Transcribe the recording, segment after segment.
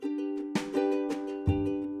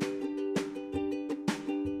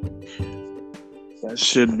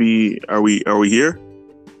Should be. Are we here?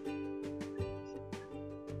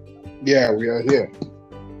 Yeah, we are here.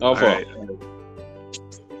 How far? Alright.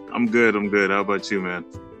 I'm good. How about you, man?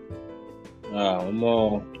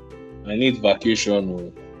 I need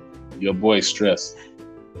vacation. Your boy is stressed.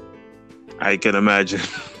 I can imagine.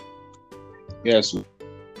 Yes, send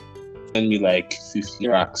me like 50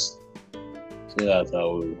 racks so that I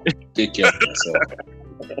will take care of myself.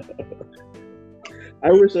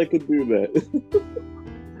 I wish I could do that.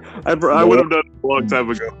 I would have done it a long time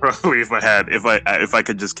ago, probably if I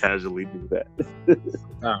could just casually do that.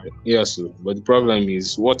 Yes, but the problem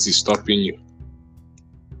is, what is stopping you?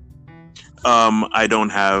 I don't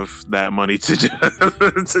have that money to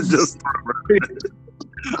just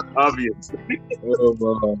obviously.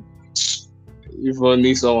 If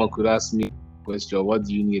only someone could ask me a question, what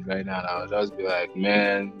do you need right now? I'll just be like,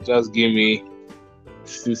 man, just give me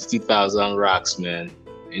 50,000 racks, man.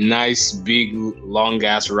 A nice big long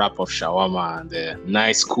ass wrap of shawarma and a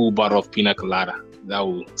nice cool bottle of pina colada. That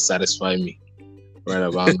will satisfy me right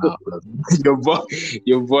about now.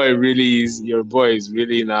 your boy is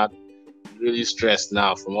really not really stressed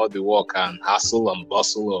now from all the work and hustle and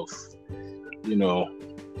bustle of,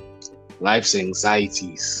 life's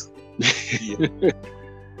anxieties. Yeah.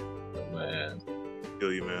 Man.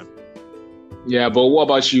 Feel you, man. Yeah, but what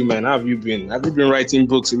about you, man? How have you been? Have you been writing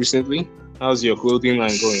books recently? How's your clothing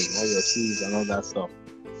line going? How's your shoes and all that stuff?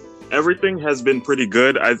 Everything has been pretty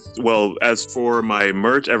good. As for my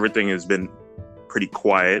merch, everything has been pretty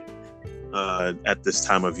quiet at this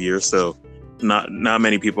time of year. So not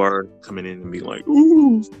many people are coming in and being like,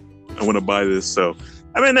 "Ooh, I want to buy this." So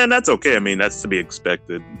and that's okay. I mean, that's to be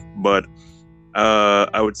expected. But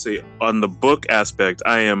I would say on the book aspect,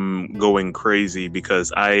 I am going crazy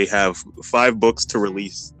because I have 5 books to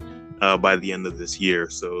release by the end of this year.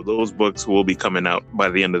 So those books will be coming out by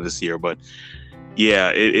the end of this year. But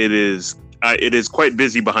yeah, it is quite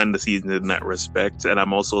busy behind the scenes in that respect. And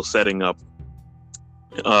I'm also setting up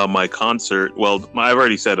my concert. Well, I've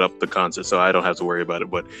already set up the concert, so I don't have to worry about it.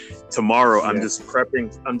 But tomorrow, I'm just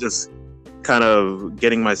prepping. I'm just kind of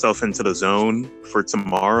getting myself into the zone for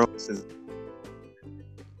tomorrow. Since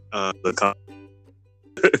the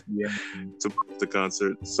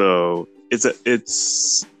concert. So it's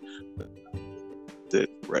it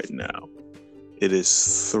right now. It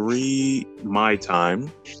is 3 my time.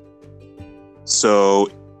 So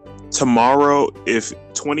tomorrow, if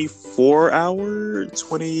 31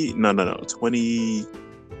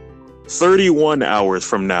 hours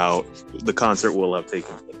from now, the concert will have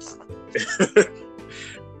taken place.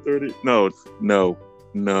 30 no.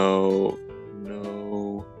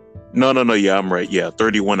 Yeah, I'm right. Yeah,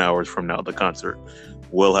 31 hours from now, the concert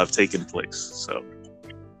will have taken place. So.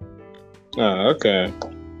 Oh, okay.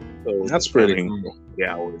 So that's pretty cool.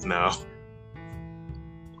 Hours now.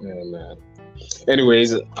 Yeah, man.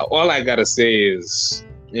 Anyways, all I gotta say is,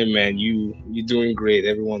 yeah, man, you're doing great.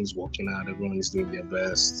 Everyone's working out. Everyone is doing their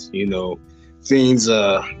best. Things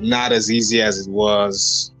are not as easy as it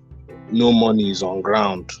was. No money is on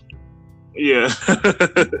ground. Yeah.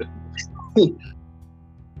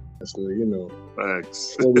 So,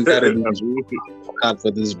 Facts. what we gotta do is work out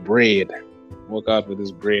for this bread. Work out for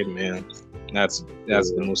this bread, man. That's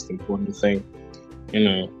the most important thing.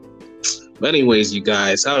 But anyways, you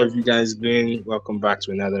guys, how have you guys been? Welcome back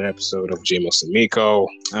to another episode of Jamos and Miko.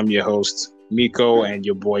 I'm your host, Miko, and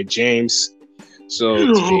your boy James. So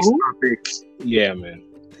today's topic, yeah, man.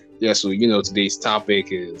 Yeah, so today's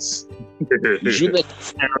topic is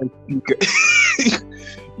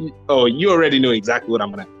Oh, you already know exactly what I'm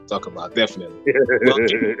gonna talk about, definitely. Well,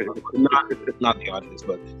 not the audience,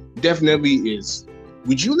 but definitely is,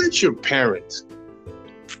 would you let your parents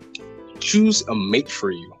choose a mate for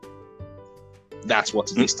you? That's what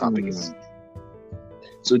today's topic is.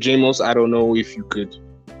 So, Jamos, I don't know if you could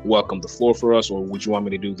welcome the floor for us, or would you want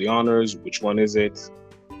me to do the honors? Which one is it?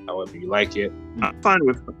 However you like it. I'm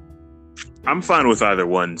fine with either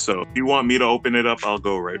one. So if you want me to open it up, I'll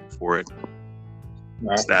go right for it.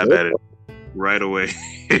 Stab at it right away.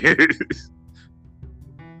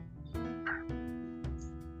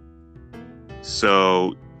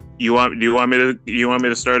 So do you want me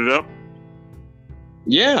to start it up?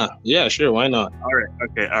 Yeah, sure, why not? All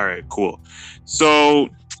right, cool. So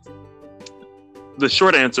the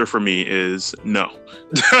short answer for me is no.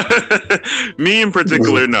 Me in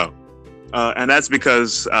particular, no. And that's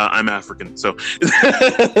because I'm African. So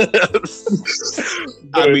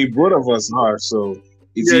I mean, both of us are, so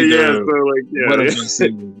it's either one of us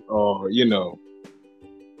singing or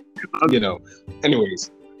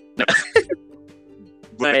anyways.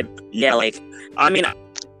 But yeah, I mean,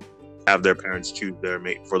 have their parents choose their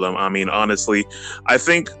mate for them. I mean, honestly, I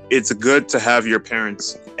think it's good to have your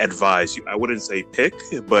parents advise you. I wouldn't say pick,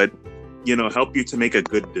 but help you to make a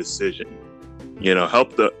good decision.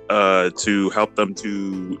 Help them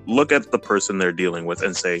to look at the person they're dealing with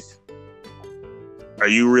and say, are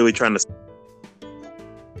you really trying to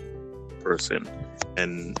person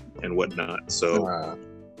and whatnot? So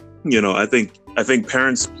I think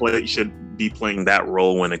parents should be playing that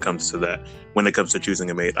role when it comes to that, when it comes to choosing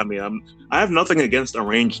a mate. I mean, I have nothing against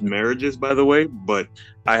arranged marriages, by the way, but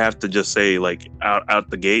I have to just say, like, out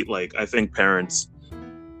the gate, like, I think parents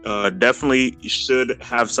definitely should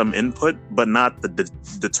have some input, but not the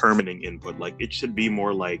determining input. Like, it should be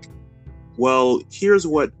more like, well, here's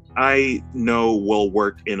what I know will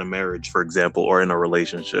work in a marriage, for example, or in a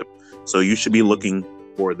relationship. So you should be looking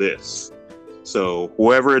for this. So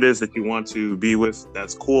whoever it is that you want to be with,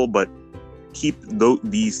 that's cool, but keep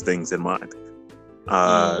these things in mind.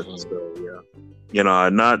 So yeah,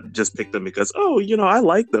 not just pick them because, I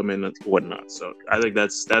like them and whatnot. So I think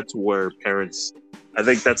that's where parents, I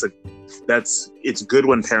think it's good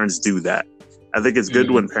when parents do that. I think it's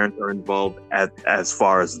good when parents are involved as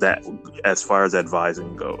far as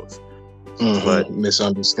advising goes. But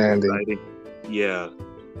misunderstanding.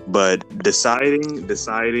 But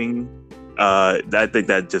deciding, I think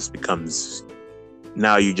that just becomes,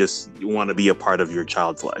 now you just want to be a part of your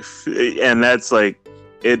child's life, and that's like,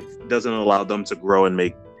 it doesn't allow them to grow and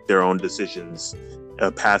make their own decisions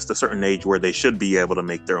past a certain age where they should be able to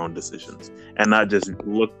make their own decisions and not just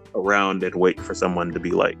look around and wait for someone to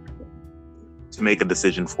be like, to make a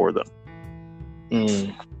decision for them.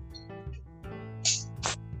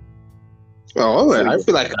 Oh, well, I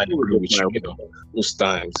feel like I agree with you, most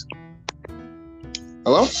times.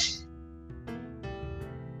 Hello?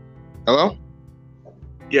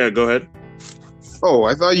 Yeah, go ahead. Oh,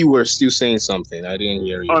 I thought you were still saying something. I didn't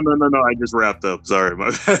hear you. Oh, no. I just wrapped up. Sorry.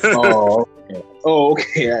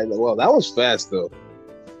 Okay. Well, that was fast, though.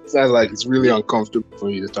 Sounds like it's really uncomfortable for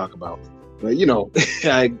you to talk about. But,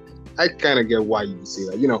 I kind of get why you say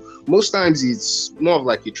that. Most times it's more of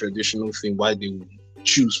like a traditional thing, why they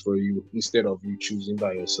choose for you instead of you choosing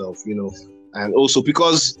by yourself, And also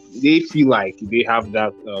because they feel like they have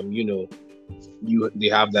that, they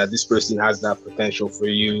have that, this person has that potential for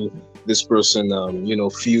you. This person,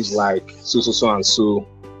 feels like so and so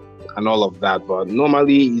and all of that. But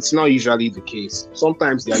normally it's not usually the case.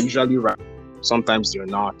 Sometimes they are usually right. Sometimes they're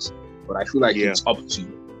not. But I feel like it's up to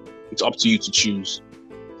you. It's up to you to choose.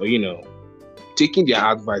 But, taking their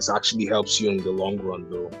advice actually helps you in the long run,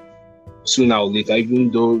 though. Sooner or later, even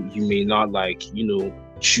though you may not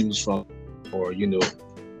choose from, or you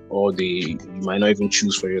might not even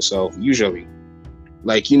choose for yourself. Usually,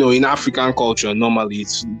 in African culture, normally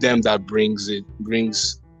it's them that brings the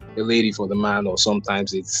lady for the man, or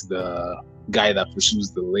sometimes it's the guy that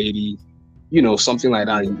pursues the lady. Something like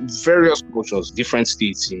that. In various cultures, different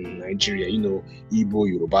states in Nigeria, Igbo,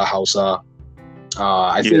 Yoruba, Hausa.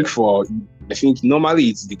 I think normally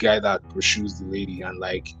it's the guy that pursues the lady, and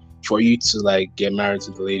for you to get married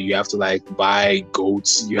to the lady, you have to buy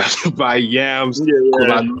goats, you have to buy yams,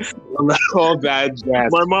 all that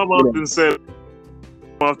jazz. My mom often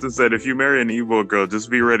said, if you marry an Igbo girl,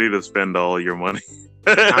 just be ready to spend all your money.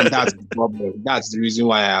 And that's the problem. That's the reason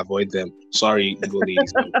why I avoid them. Sorry, Igbo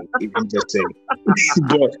ladies. I'm just saying.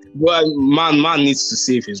 but man needs to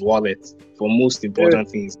save his wallet for most important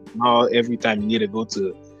things. Now every time you need to go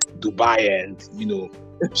to Dubai and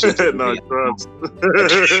No, trust.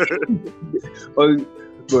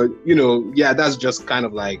 But that's just kind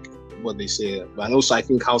of like what they say. And also I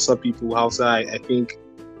think Hausa people, I think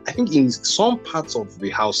in some parts of the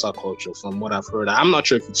Hausa culture, from what I've heard, I'm not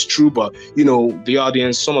sure if it's true, but some of the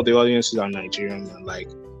audiences are Nigerian, and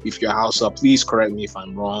if you're Hausa, please correct me if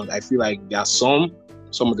I'm wrong. I feel like there are some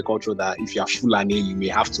of the culture that if you're Fulani, you may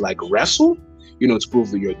have to wrestle, to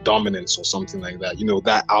prove your dominance or something like that,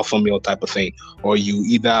 that alpha male type of thing, or you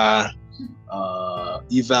either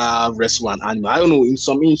wrestle an animal. I don't know, in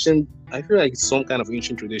some ancient, I feel like it's some kind of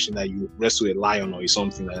ancient tradition that you wrestle a lion or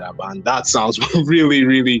something like that. And that sounds really,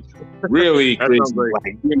 really, really crazy.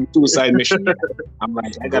 Like suicide mission. I'm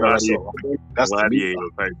like, I gotta wrestle. That's gladiator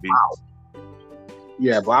type beat. Wow.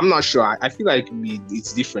 Yeah, but I'm not sure. I feel like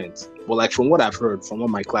it's different. But from what I've heard, from what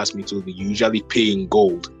my classmates told me, you usually pay in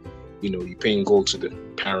gold. You pay in gold to the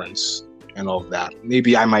parents and all of that.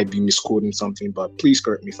 Maybe I might be misquoting something, but please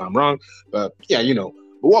correct me if I'm wrong. But yeah, But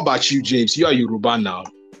what about you, James? You are Yoruba now.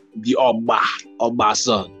 The Oba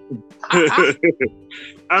son.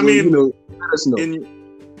 I mean, let us know.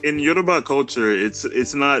 In Yoruba culture, it's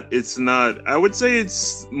not. I would say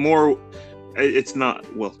it's more. It's not.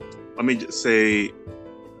 Well, let me just say,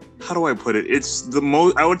 how do I put it? It's the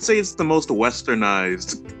most. I would say it's the most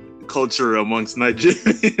westernized culture amongst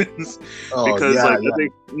Nigerians because I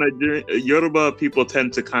think Yoruba people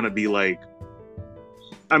tend to kind of be like.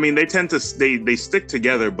 I mean, they tend to they stick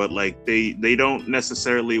together, but like they don't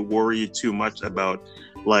necessarily worry too much about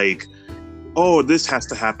like, oh, this has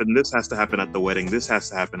to happen at the wedding, this has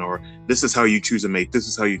to happen, or this is how you choose a mate, this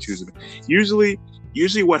is how you choose a mate.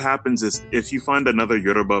 Usually what happens is if you find another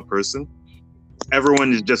Yoruba person,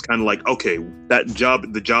 everyone is just kind of like, okay, the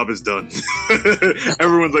job is done.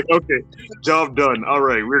 Everyone's like, okay, job done. All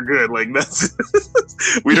right, we're good. Like that's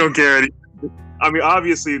we don't care anymore. I mean,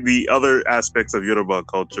 obviously, the other aspects of Yoruba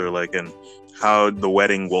culture, like and how the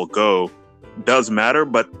wedding will go, does matter.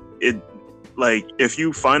 But it, like, if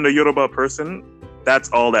you find a Yoruba person, that's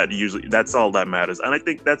all that matters. And I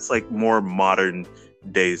think that's like more modern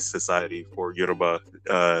day society for Yoruba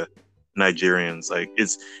Nigerians. Like,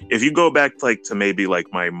 it's if you go back to maybe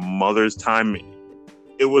like my mother's time,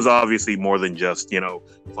 it was obviously more than just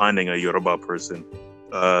finding a Yoruba person.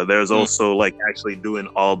 There's also like actually doing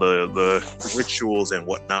all the rituals and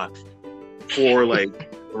whatnot for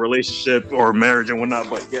like a relationship or marriage and whatnot.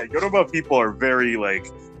 But yeah, Yoruba people are very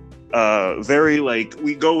like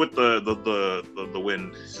we go with the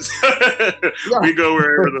wind. We go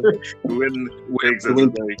wherever the wind takes us.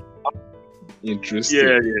 Like,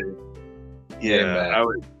 interesting. Yeah.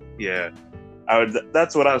 I would.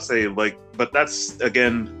 That's what I would say. Like, but that's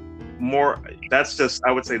again. That's just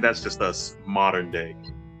us modern day.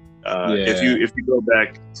 If you go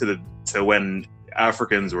back to when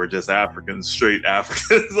Africans were just Africans, straight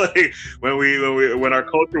Africans, like when our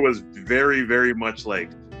culture was very, very much like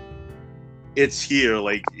it's here,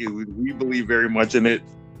 like we believe very much in it.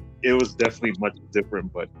 It was definitely much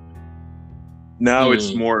different, but now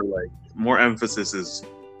it's more emphasis is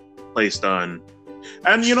placed on.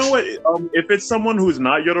 And you know what? If it's someone who's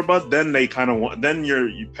not Yoruba, then they kind of want. Then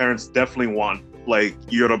your parents definitely want like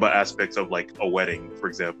Yoruba aspects of like a wedding, for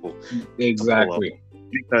example. Exactly.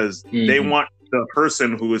 Because they want the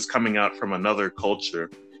person who is coming out from another culture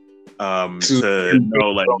to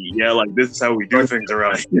know, like, like this is how we do things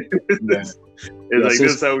around here. This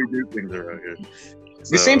is how we do things around here.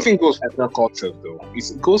 The same thing goes for other cultures, though.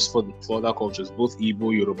 It goes for other cultures, both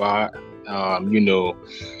Igbo, Yoruba,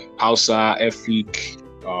 Hausa, Efik,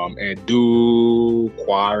 Edo,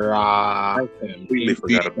 Kwara. I completely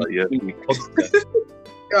forgot about Efik.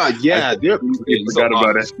 Yeah, I forgot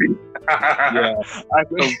about Efik. I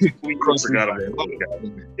completely forgot about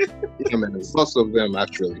Efik. Yeah, man, lots of them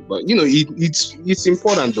actually, but it's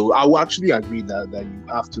important though. I will actually agree that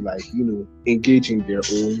you have to engage in their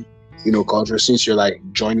own culture, since you're like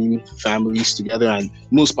joining families together, and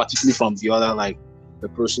most particularly from the other the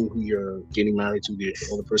person who you're getting married to, the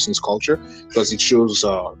other person's culture, because it shows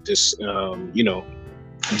this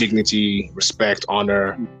dignity, respect,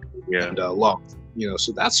 honor, and love.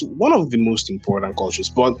 So that's one of the most important cultures.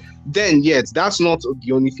 But then that's not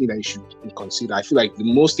the only thing that you should consider. I feel like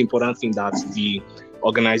the most important thing that the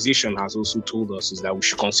organization has also told us is that we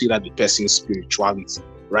should consider the person's spirituality,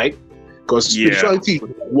 right? Because spirituality is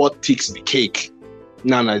what takes the cake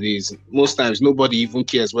nowadays. Most times nobody even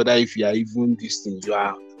cares whether if you are even this thing you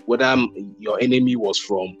are, whether your enemy was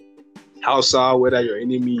from Hausa, whether your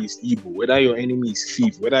enemy is Igbo, whether your enemy is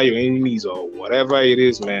thief, whether your enemy is or whatever it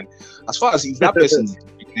is, man. As far as if that person is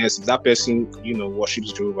witness, if that person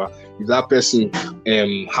worships Jehovah, if that person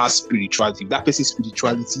has spirituality, if that person's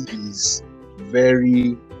spirituality is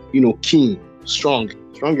very keen, strong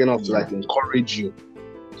enough to encourage you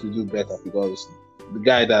to do better, because the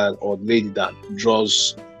guy that or the lady that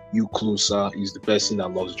draws you closer is the person that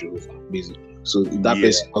loves Jehovah, basically. So if that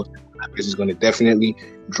person loves Jehovah, that person is going to definitely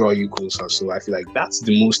draw you closer. So I feel like that's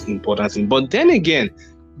the most important thing. But then again,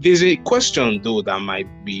 there's a question though that might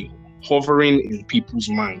be hovering in people's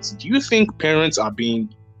minds. Do you think parents are being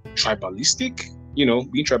tribalistic?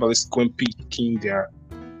 Being tribalistic when picking their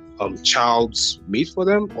child's mate for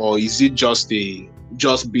them, or is it just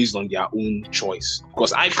based on their own choice?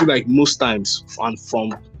 Because I feel like most times, and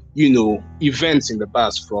from events in the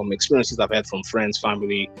past, from experiences I've had from friends,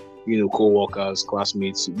 family, co-workers,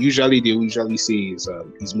 classmates, they usually say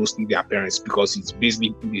it's mostly their parents, because it's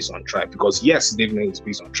basically based on tribe. Because yes, definitely it's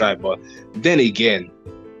based on tribe, but then again,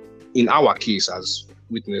 in our case as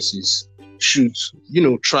witnesses, should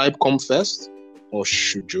tribe come first or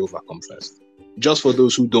should Jehovah come first? Just for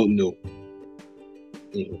those who don't know,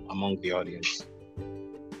 among the audience.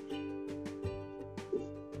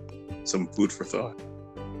 Some food for thought.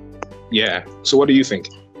 Yeah. So what do you think?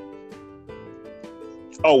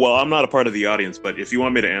 Oh, well, I'm not a part of the audience, but if you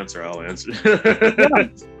want me to answer, I'll answer.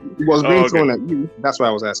 It was being thrown at you. That's why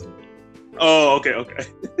I was asking. Oh, okay.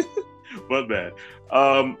 But man,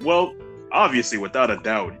 well, obviously, without a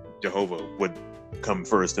doubt, Jehovah would come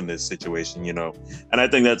first in this situation, and I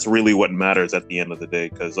think that's really what matters at the end of the day.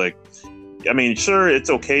 Because, like, I mean, sure, it's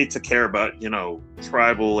okay to care about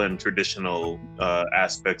tribal and traditional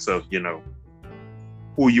aspects of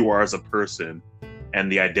who you are as a person and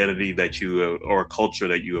the identity that you or culture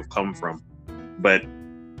that you have come from, but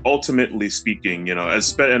ultimately speaking,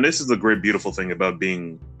 and this is the great beautiful thing about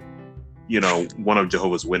being one of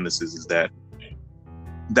Jehovah's Witnesses, is that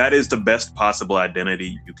is the best possible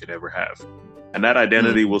identity you could ever have. And that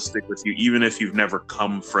identity will stick with you even if you've never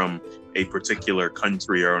come from a particular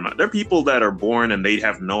country or not. There are people that are born and they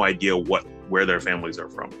have no idea where their families are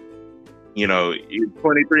from.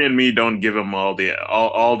 23andMe don't give them all the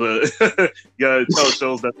it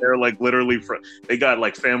shows that they're like literally they got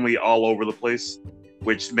like family all over the place,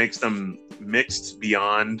 which makes them mixed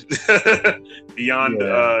beyond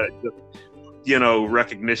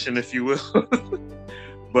recognition, if you will.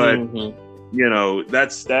 But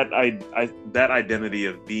that's that identity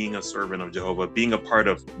of being a servant of Jehovah, being a part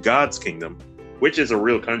of God's kingdom, which is a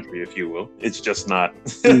real country, if you will. It's just not.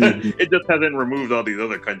 It just hasn't removed all these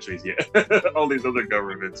other countries yet, all these other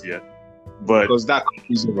governments yet. But because that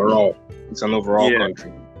country is overall, it's an overall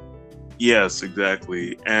country. Yes,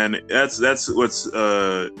 exactly, and that's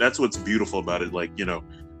what's beautiful about it. Like,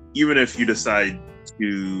 even if you decide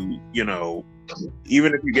to,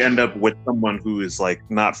 even if you end up with someone who is like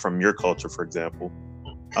not from your culture, for example,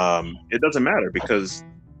 it doesn't matter, because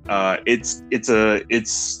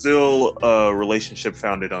it's still a relationship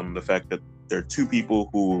founded on the fact that there are two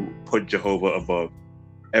people who put Jehovah above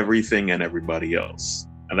everything and everybody else,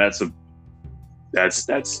 and that's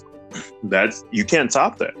you can't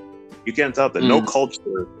top that. You can't top that. No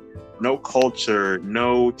culture,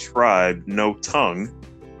 no tribe, no tongue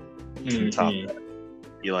can top that.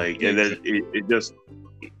 You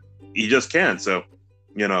just can't. So,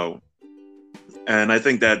 and I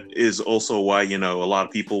think that is also why, a lot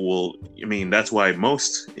of people will, that's why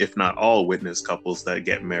most, if not all, witness couples that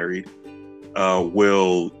get married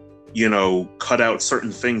will, cut out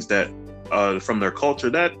certain things that from their culture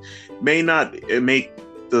that may not make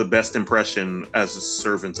the best impression as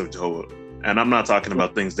servants of Jehovah. And I'm not talking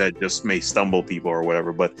about things that just may stumble people or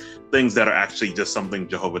whatever, but things that are actually just something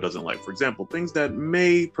Jehovah doesn't like. For example, things that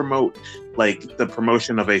may promote like the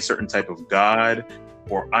promotion of a certain type of god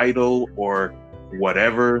or idol or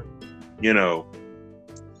whatever,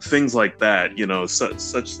 things like that,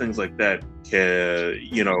 such things like that can,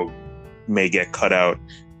 may get cut out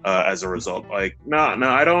as a result. Like, no,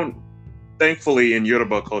 I don't, thankfully in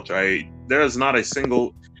Yoruba culture, there is not a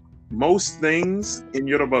single, most things in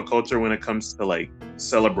Yoruba culture when it comes to like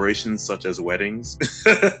celebrations such as weddings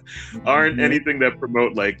aren't anything that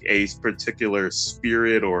promote like a particular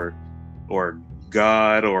spirit or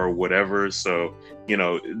God or whatever. So,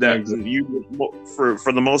 that you,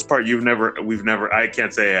 for the most part, we've never, I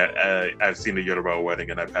can't say I've seen a Yoruba wedding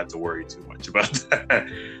and I've had to worry too much about that.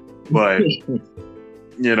 But,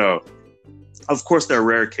 of course there are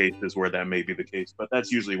rare cases where that may be the case, but that's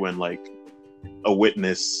usually when like a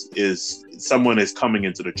witness is someone is coming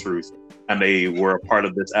into the truth and they were a part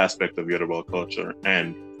of this aspect of Yoruba culture,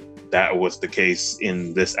 and that was the case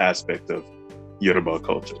in this aspect of Yoruba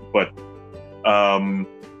culture. But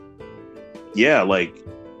like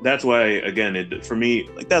that's why, again, for me,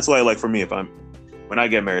 when I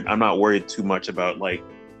get married, I'm not worried too much about like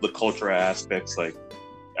the cultural aspects. Like,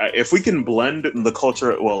 if we can blend the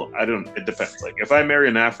culture, it depends. Like, if I marry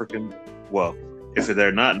an African, if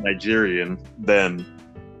they're not Nigerian,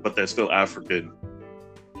 but they're still African,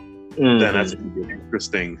 then that's going to be an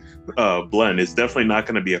interesting blend. It's definitely not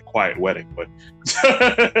going to be a quiet wedding, but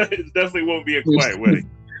it definitely won't be a quiet wedding.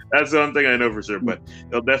 That's the one thing I know for sure. But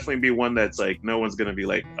there'll definitely be one that's like, no one's going to be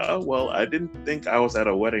like, oh, well, I didn't think I was at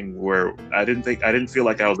a wedding where I didn't feel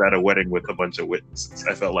like I was at a wedding with a bunch of witnesses.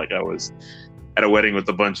 I felt like I was at a wedding with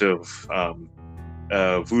a bunch of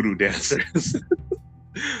voodoo dancers.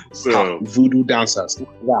 So voodoo dancers.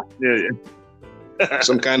 Yeah.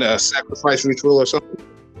 Some kind of sacrifice ritual or something.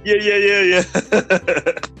 Yeah.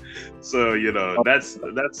 So,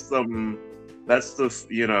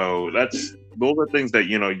 those are things that,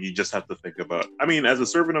 you just have to think about. I mean, as a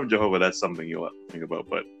servant of Jehovah, that's something you'll have to think about.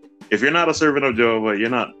 But if you're not a servant of Jehovah, you're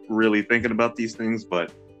not really thinking about these things,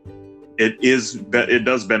 but it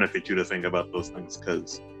does benefit you to think about those things,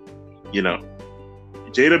 because,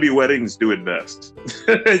 JW weddings do it best.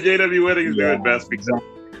 JW weddings do it best because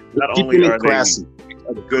not only are they a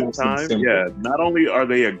good time, not only are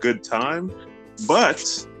they a good time,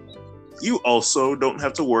 but you also don't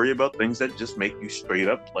have to worry about things that just make you straight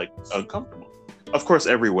up like uncomfortable. Of course,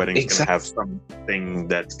 every wedding is Exactly. gonna have something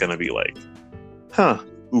that's gonna be like,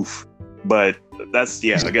 oof. But that's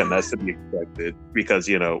again, that's to be expected because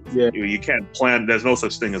Yeah. you can't plan. There's no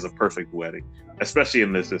such thing as a perfect wedding, especially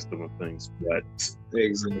in this system of things.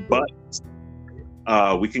 Exactly. But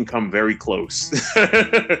we can come very close,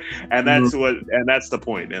 and that's the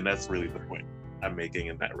point, and that's really the point I'm making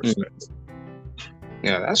in that respect.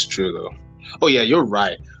 Yeah, that's true though. Oh yeah, you're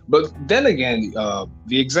right. But then again,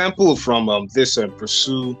 the example from this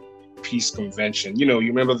Pursue Peace Convention. You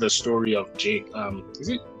remember the story of Jake? Is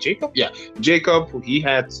it Jacob? Yeah, Jacob. He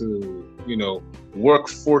had to, work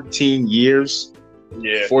 14 years.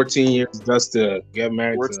 Yeah, 14 years just to get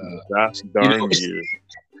married. Gosh darn years.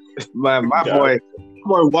 My boy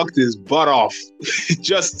worked his butt off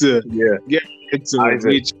just to get into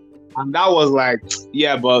reach. And that was like,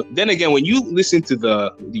 yeah, but then again, when you listen to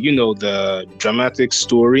the dramatic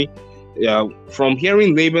story, from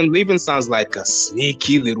hearing Laban sounds like a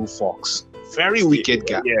sneaky little fox, very wicked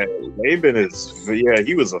guy. Yeah, Laban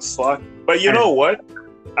he was a fuck. But you know what?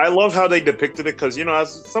 I love how they depicted it because,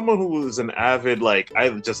 as someone who is an avid,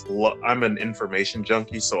 I'm an information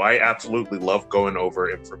junkie, so I absolutely love going over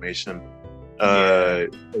information.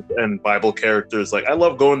 And Bible characters, I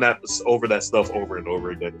love going over that stuff over and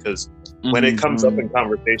over again because when it comes up in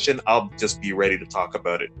conversation, I'll just be ready to talk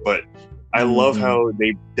about it. But I love how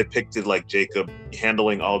they depicted Jacob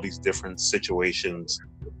handling all these different situations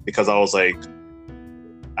because I was like,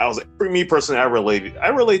 for me personally, I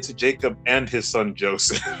relate to Jacob and his son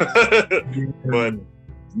Joseph. But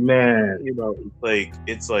man,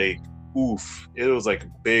 it's oof, it was like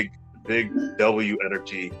big W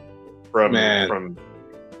energy from him.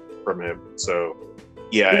 So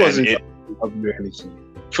yeah, it wasn't W energy.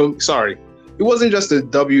 It wasn't just a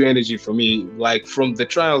W energy for me. From the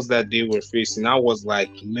trials that they were facing, I was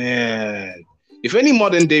like, man, if any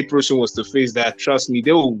modern day person was to face that, trust me,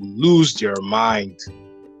 they will lose their mind.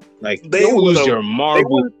 They will lose their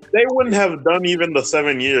marble. They wouldn't have done even the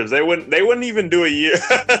 7 years. They wouldn't even do a year.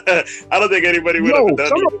 I don't think anybody would have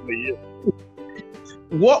done even a year.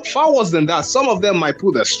 What far worse than that? Some of them might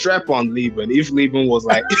put a strap on Laban if Laban was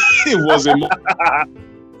like, it was a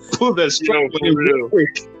put the strap on him real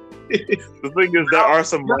quick. The thing is, there are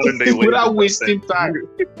some modern day without wasting time.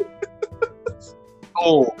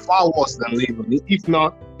 Oh, far worse than Laban. If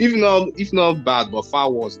not bad, but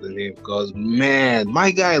far worse than him. Because man,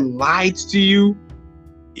 my guy lied to you.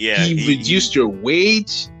 Yeah, he reduced your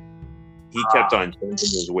wage. He kept on changing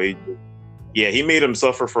his wages. Yeah, he made him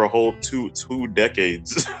suffer for a whole two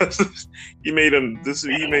decades. He made this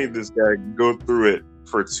guy go through it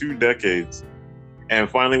for 2 decades. And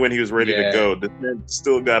finally, when he was ready to go, this man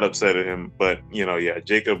still got upset at him. But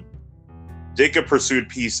Jacob pursued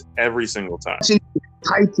peace every single time.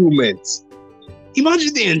 Entitlement.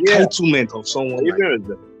 Imagine the entitlement of someone.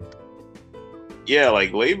 Laban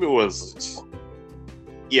was.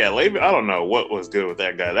 Yeah, Laban. I don't know what was good with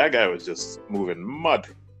that guy. That guy was just moving mud.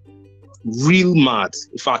 Real mad,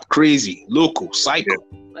 in fact, crazy, local, psycho.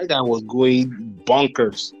 That guy was going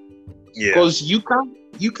bonkers. Yeah, because you can't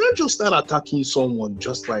just start attacking someone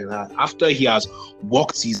just like that after he has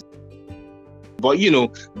walked his. But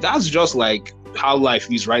that's just how life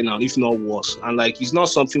is right now, if not worse. And it's not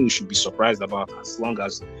something we should be surprised about, as long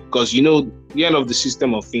as because the end of the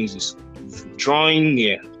system of things is drawing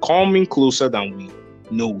near, coming closer than we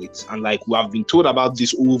know it. And we have been told about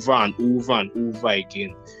this over and over and over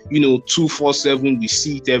again. 247, we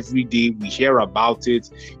see it every day, we hear about it.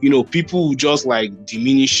 People who just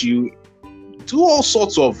diminish you, do all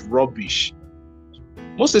sorts of rubbish.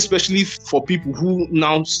 Most especially for people who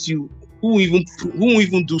now still who even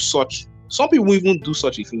do such. Some people even do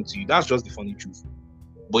such a thing to you. That's just the funny truth.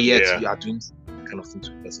 But yet you are doing that kind of thing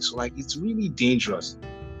to a person. So it's really dangerous,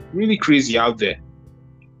 really crazy out there.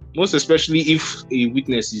 Most especially if a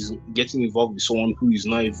witness is getting involved with someone who is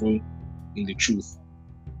not even in the truth.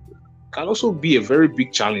 Can also be a very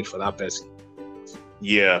big challenge for that person.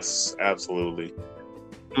 Yes, absolutely.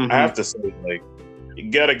 I have to say,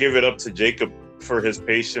 you gotta give it up to Jacob for his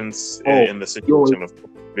patience in the situation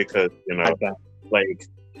because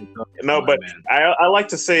but I like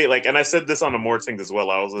to say and I said this on the more things as well.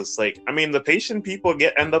 I was just the patient people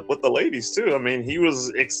end up with the ladies too. I mean, he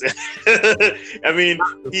was he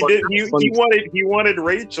wanted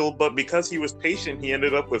Rachel, but because he was patient, he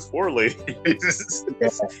ended up with 4 ladies.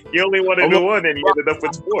 He only wanted one, and he ended up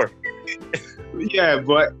with 4. Yeah,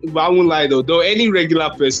 but I won't lie though any regular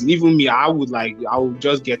person, even me, I would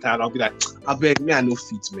just get tired. I'll be like, I bet me I no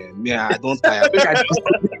fit, man. Me, I don't tire. Imagine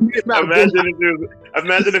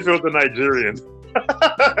if it was a Nigerian.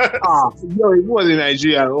 If it was a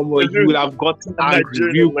Nigerian, you would have gotten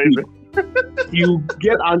angry real quick. you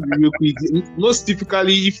get angry real quick. Most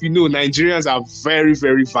typically, if you know, Nigerians are very,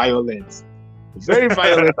 very violent. Very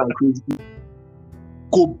violent and crazy.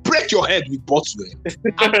 Go break your head with bottle.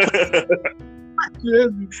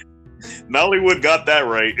 Nollywood got that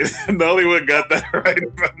right. Nollywood got that right.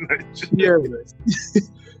 Yeah,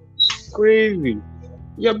 crazy.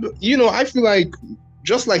 Yeah, but, I feel like,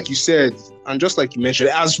 just like you said, and just like you mentioned,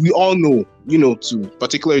 as we all know, to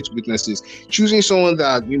particularly to witnesses, choosing someone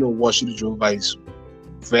that worships Jehovah is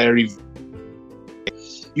very.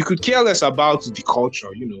 You could care less about the culture,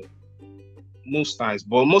 most times,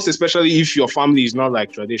 but most especially if your family is not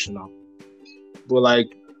like traditional. But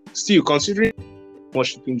like, still considering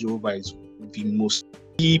worshiping Jehovah is the most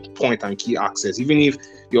key point and key access, even if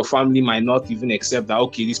your family might not even accept that,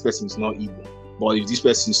 okay, this person is not evil, but if this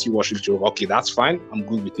person still worships Jehovah, okay, that's fine, I'm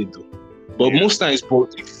good with it though. But most times,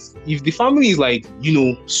 if the family is like,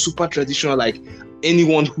 super traditional, like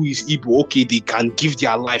anyone who is Igbo, okay, they can give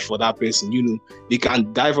their life for that person, they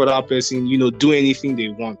can die for that person, do anything they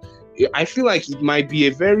want. I feel like it might be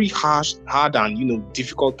a very hard and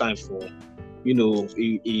difficult time for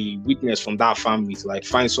a witness from that family to like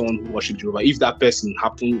find someone who worships Jehovah, if that person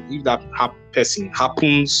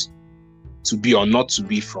happens to be or not to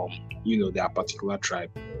be from their particular tribe.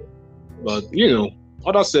 But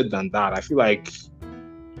other said than that, I feel like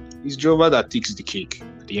it's Jehovah that takes the cake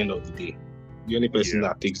at the end of the day. The only person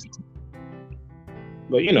that takes the cake.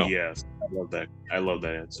 But yes, I love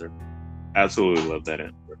that answer. Absolutely love that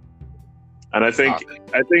answer. And I think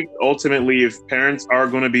ultimately, if parents are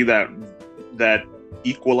going to be that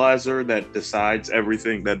equalizer that decides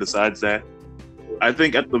everything, that I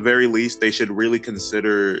think at the very least they should really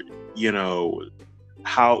consider,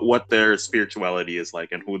 what their spirituality is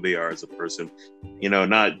like and who they are as a person.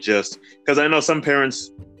 Not just because I know some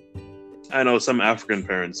African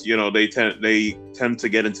parents, they tend to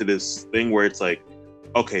get into this thing where it's like,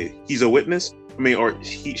 okay, he's a witness. Or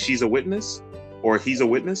she's a witness. Or he's a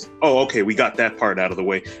witness. Oh, okay, we got that part out of the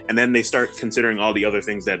way, and then they start considering all the other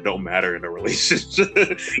things that don't matter in a relationship,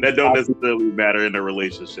 that don't necessarily matter in a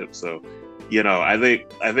relationship. So, I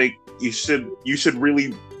think you should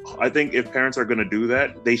really. I think if parents are going to do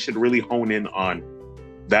that, they should really hone in on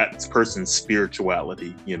that person's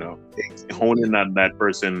spirituality. Hone in on that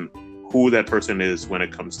person, who that person is when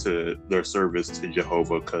it comes to their service to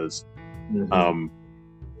Jehovah, because.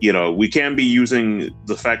 We can't be using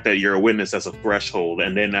the fact that you're a witness as a threshold,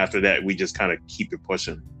 and then after that, we just kind of keep it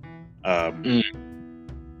pushing.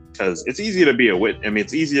 Because it's easy to be a witness.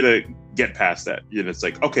 It's easy to get past that. It's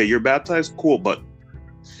like, okay, you're baptized, cool, but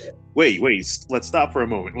wait, let's stop for a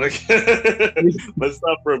moment. Like, let's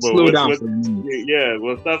stop for a moment. Slow down.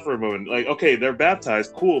 Let's stop for a moment. Like, okay, they're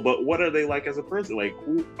baptized, cool, but what are they like as a person? Like,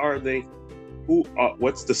 who are they?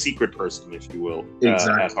 What's the secret person, if you will,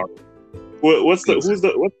 exactly. At heart? What's the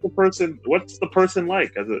person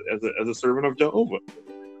like as a servant of Jehovah?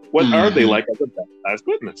 What are they like as a baptized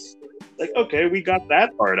witness? Like, okay, we got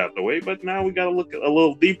that part out the way, but now we got to look a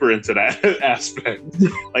little deeper into that aspect.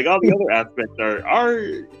 Like, all the other aspects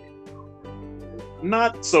are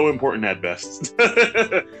not so important at best.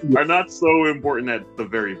 Are not so important at the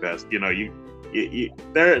very best.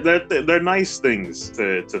 They're nice things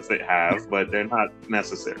to have, but they're not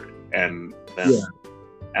necessary. And then.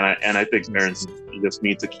 And I think parents just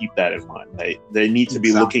need to keep that in mind. They need to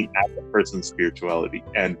be looking at the person's spirituality.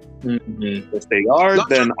 And if they are,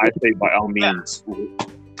 then I say by all means,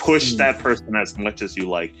 push that person as much as you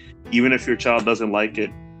like. Even if your child doesn't like it,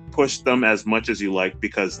 push them as much as you like,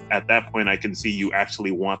 because at that point I can see you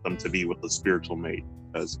actually want them to be with the spiritual mate.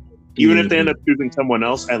 Because even if they end up choosing someone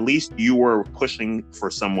else, at least you were pushing for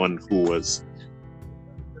someone who was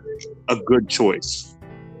a good choice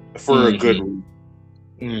for a good reason.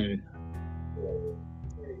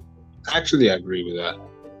 Actually, I agree with that.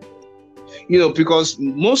 Because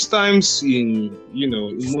most times in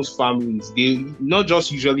most families, they not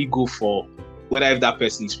just usually go for whether if that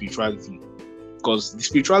person is spirituality, because the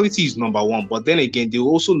spirituality is number one. But then again, they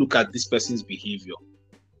also look at this person's behavior.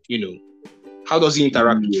 How does he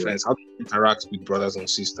interact with friends? How does he interact with brothers and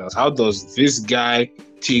sisters? How does this guy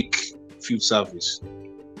take field service?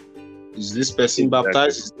 Is this person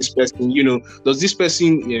baptized? Is this person, does this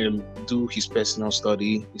person do his personal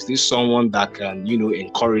study? Is this someone that can,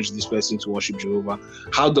 encourage this person to worship Jehovah?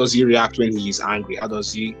 How does he react when he is angry? How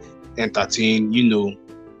does he entertain,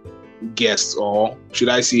 guests? Or should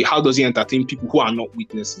I say, how does he entertain people who are not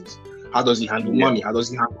witnesses? How does he handle money? How does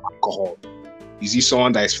he handle alcohol? Is he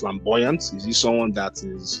someone that is flamboyant? Is he someone that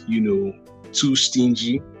is, too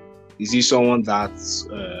stingy? Is he someone that,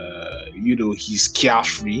 he's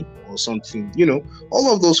carefree or something?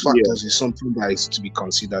 All of those factors is something that is to be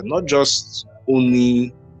considered, not just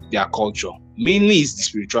only their culture. Mainly it's the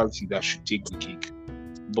spirituality that should take the cake.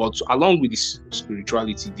 But along with this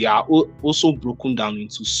spirituality, they are also broken down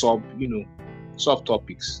into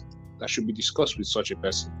subtopics that should be discussed with such a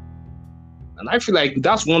person. And I feel like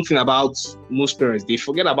that's one thing about most parents. They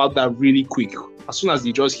forget about that really quick. As soon as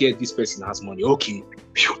they just hear this person has money, okay,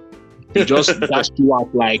 they just dash you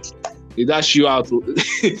out like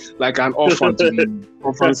like an orphan to the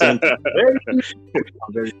conference center.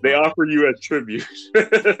 They offer you as tribute.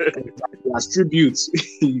 Exactly, as tribute.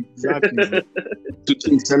 Exactly. To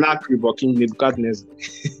King Sennacherib or King Nebuchadnezzar.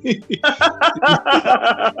 You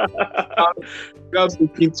have to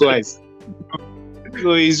think twice.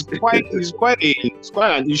 So it's quite an issue. It's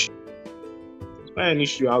quite an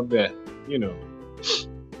issue out there,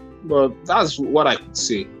 But that's what I could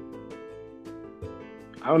say.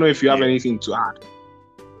 I don't know if you have anything to add.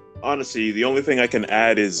 Honestly, the only thing I can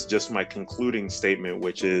add is just my concluding statement,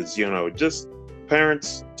 which is, just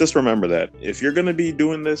parents, just remember that if you're going to be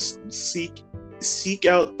doing this, seek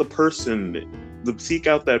out the person,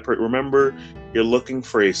 remember, you're looking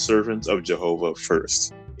for a servant of Jehovah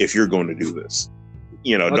first. If you're going to do this,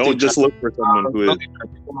 don't just look for someone who is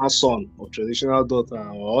traditional son or traditional daughter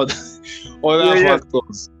or other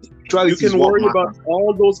factors. You can worry about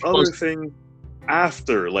all those other things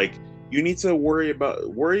after. Like, you need to worry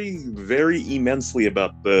very immensely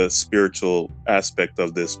about the spiritual aspect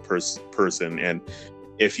of this person, and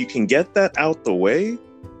if you can get that out the way,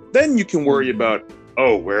 then you can worry about,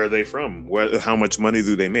 where are they from? How much money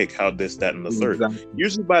do they make? How this, that, and the third. Exactly.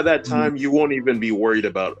 Usually by that time, you won't even be worried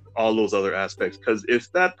about all those other aspects, because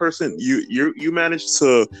if that person, you manage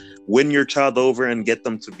to win your child over and get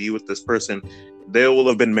them to be with this person, they will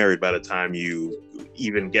have been married by the time you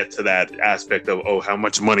even get to that aspect of, how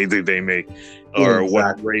much money do they make, or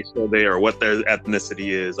what race are they, or what their ethnicity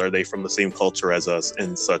is, are they from the same culture as us,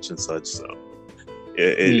 and such and such. So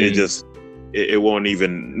it won't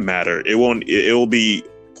even matter. It will be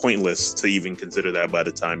pointless to even consider that by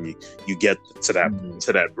the time you get to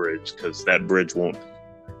that bridge, because that bridge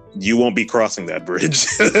you won't be crossing that bridge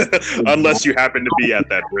unless you happen to be at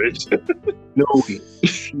that bridge.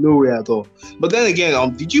 No way at all. But then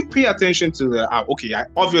again, did you pay attention to the?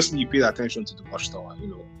 Obviously you paid attention to the Watchtower,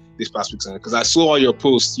 this past week, because I saw all your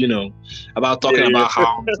posts, about talking about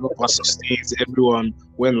how sustains everyone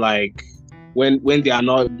when they are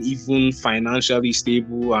not even financially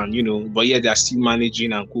stable, and but yet they're still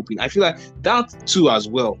managing and coping. I feel like that too as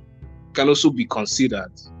well can also be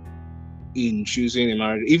considered in choosing a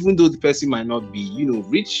marriage, even though the person might not be,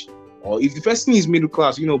 rich, or if the person is middle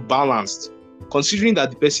class, balanced. Considering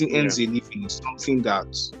that the person earns a living is something that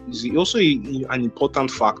is also an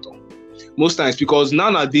important factor. Most times, because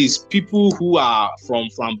nowadays people who are from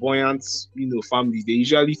flamboyant, families, they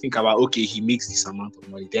usually think about, okay, he makes this amount of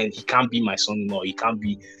money, then he can't be my son-in-law, he can't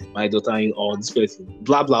be my daughter-in-law, this person,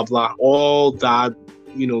 blah blah blah, all that,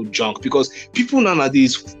 junk. Because people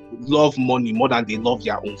nowadays love money more than they love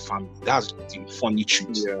their own family. That's the funny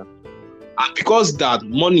truth. Yeah. And because that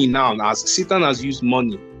money now, as Satan has used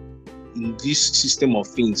money in this system of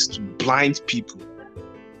things to blind people.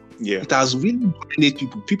 Yeah, it has really blinded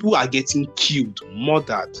people. People are getting killed,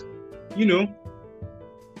 murdered.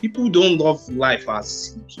 People don't love life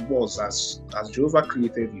as it was, as Jehovah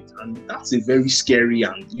created it, and that's a very scary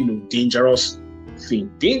and dangerous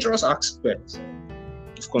thing, dangerous aspect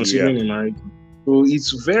of considering a marriage. So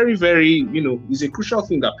it's very, very, it's a crucial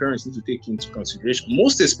thing that parents need to take into consideration.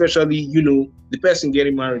 Most especially, the person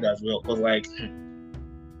getting married as well, because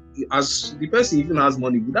as the person even has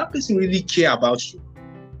money, will that person really care about you?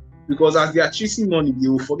 Because as they are chasing money, they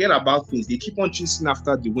will forget about things. They keep on chasing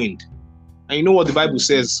after the wind. And you know what the Bible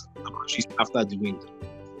says about chasing after the wind?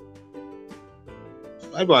 The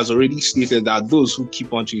Bible has already stated that those who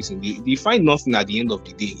keep on chasing, they find nothing at the end of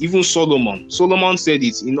the day. Even Solomon said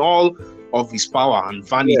it in all of his power and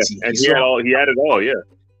vanity. Yeah, and he had it all, yeah.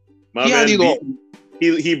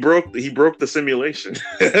 He broke the simulation.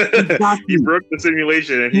 Exactly. He broke the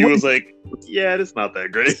simulation, and he was like, "Yeah, it's not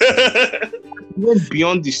that great." He went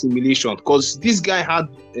beyond the simulation, because this guy had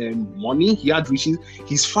money, he had riches.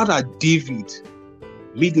 His father David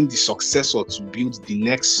made him the successor to build the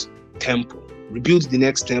next temple, rebuild the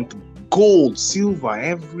next temple, gold, silver,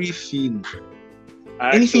 everything.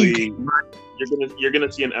 Actually, you're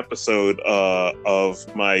gonna see an episode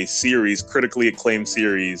of my series, critically acclaimed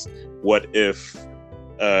series, What If,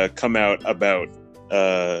 come out about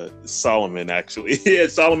Solomon. Actually, yeah,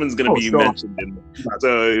 Solomon's gonna be mentioned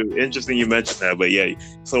so interesting you mentioned that. But yeah,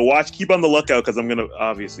 so keep on the lookout, because I'm gonna,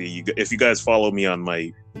 obviously, if you guys follow me on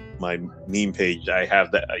my meme page, I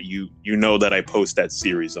have that, you know that I post that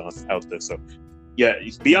series out there, so Yeah,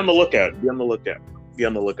 be on the lookout. Be on the lookout. Be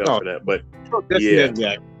on the lookout Oh. for that. But Definitely.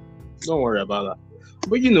 Yeah. Don't worry about that.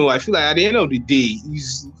 But I feel like at the end of the day,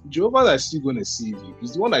 is Jehovah that's still going to save you.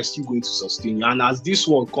 He's the one that's still going to sustain you. And as this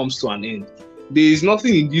world comes to an end, there is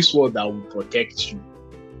nothing in this world that will protect you.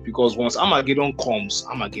 Because once Armageddon comes,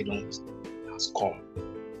 Armageddon has come.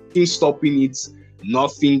 Nothing stopping it.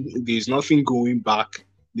 There's nothing going back.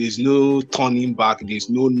 There's no turning back. There's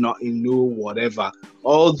no whatever.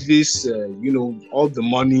 All this, all the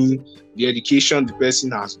money, the education the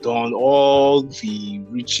person has done, all the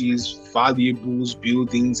riches, valuables,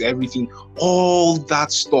 buildings, everything, all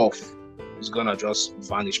that stuff is gonna just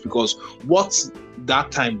vanish. Because what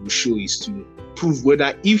that time will show is to prove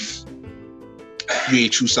whether if you're a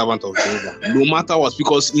true servant of Jehovah, no matter what.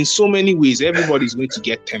 Because in so many ways, everybody is going to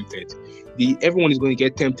get tempted. Everyone is going to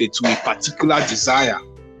get tempted to a particular desire,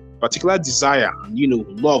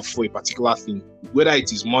 and love for a particular thing, whether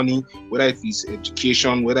it is money, whether it is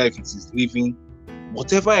education, whether if it is living,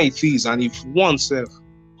 whatever it is. And if oneself,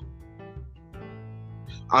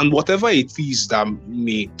 and whatever it is that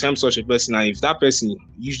may tempt such a person, and if that person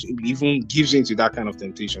usually even gives into that kind of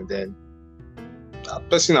temptation, then that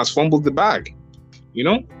person has fumbled the bag.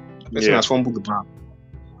 That person has fumbled the bag.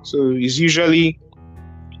 So it's usually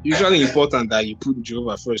important that you put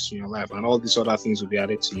Jehovah first in your life, and all these other things will be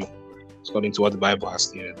added to you, according to what the Bible has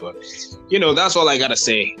stated. But that's all I gotta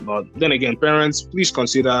say. But then again, parents, please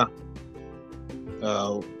consider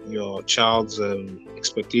your child's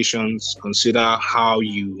expectations. Consider how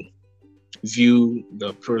you view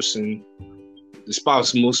the person, the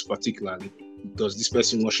spouse, most particularly. Does this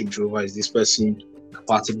person worship Jehovah? Is this person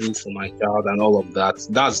compatible for my child? And all of that.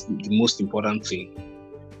 That's the most important thing.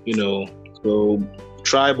 So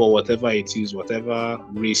tribe or whatever it is, whatever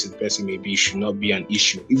race the person may be, should not be an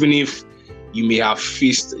issue. Even if you may have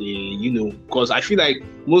faced because I feel like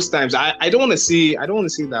most times I don't want to say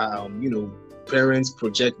that parents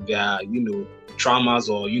project their traumas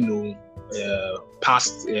or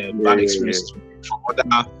past bad experiences from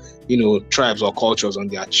other tribes or cultures on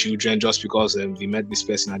their children just because they met this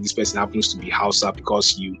person and this person happens to be Hausa,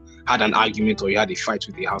 because you had an argument or you had a fight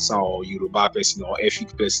with the Hausa or Yoruba person or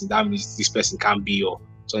Efik person. That means this person can't be or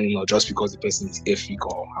something, or just because the person is Efik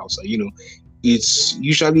or Hausa. It's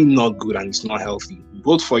usually not good and it's not healthy,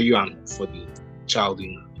 both for you and for the child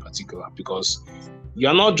in particular, because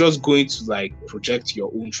you're not just going to project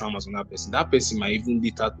your own traumas on that person. That person might even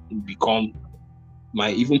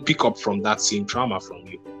pick up from that same trauma from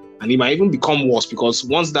you, and it might even become worse, because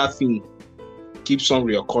once that thing keeps on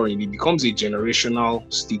reoccurring, it becomes a generational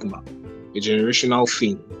stigma, a generational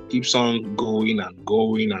thing. It keeps on going and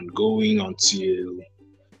going and going until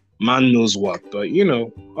man knows what. But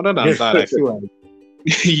other than that, I feel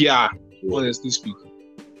like honestly speaking,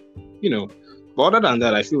 but other than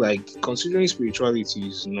that, I feel like considering spirituality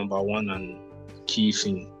is number one and key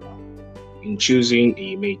thing in choosing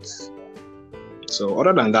a mate. So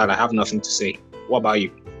other than that, I have nothing to say. What about you?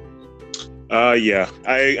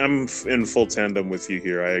 I'm in full tandem with you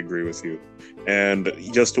here. I agree with you. And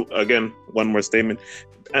just again, one more statement.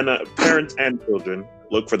 And parents and children,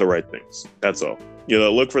 look for the right things. That's all.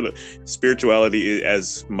 Look for the spirituality,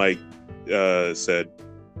 as Mike said,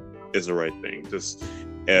 is the right thing. Just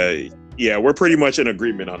we're pretty much in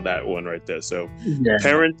agreement on that one right there. So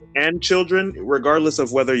parents and children, regardless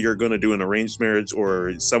of whether you're going to do an arranged marriage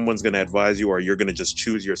or someone's going to advise you or you're going to just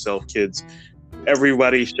choose yourself, kids,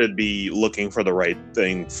 everybody should be looking for the right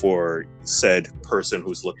thing for said person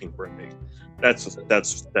who's looking for a mate. That's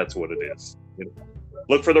what it is.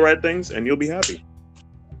 Look for the right things and you'll be happy.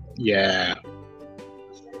 Yeah,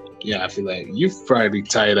 I feel like you've probably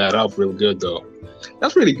tied that up real good though.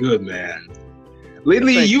 That's really good, man.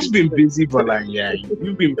 Lately, you've been busy, but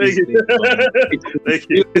you've been busy. Thank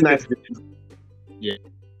you. Nice. Yeah.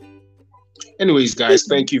 Anyways, guys,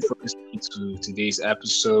 thank you for listening to today's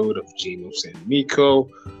episode of James and Miko.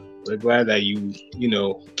 We're glad that you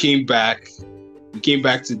came back. We came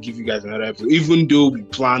back to give you guys another episode, even though we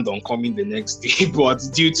planned on coming the next day, but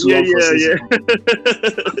due to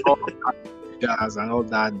and all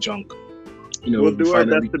that junk. We'll do our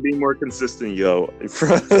best to be more consistent, yo. Yeah,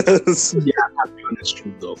 that's the honest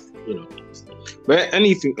truth, though. But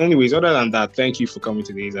anyways, other than that, thank you for coming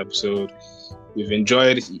to today's episode. We've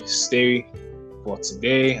enjoyed it. Stay for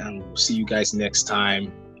today, and we'll see you guys next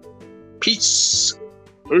time. Peace.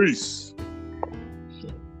 Peace.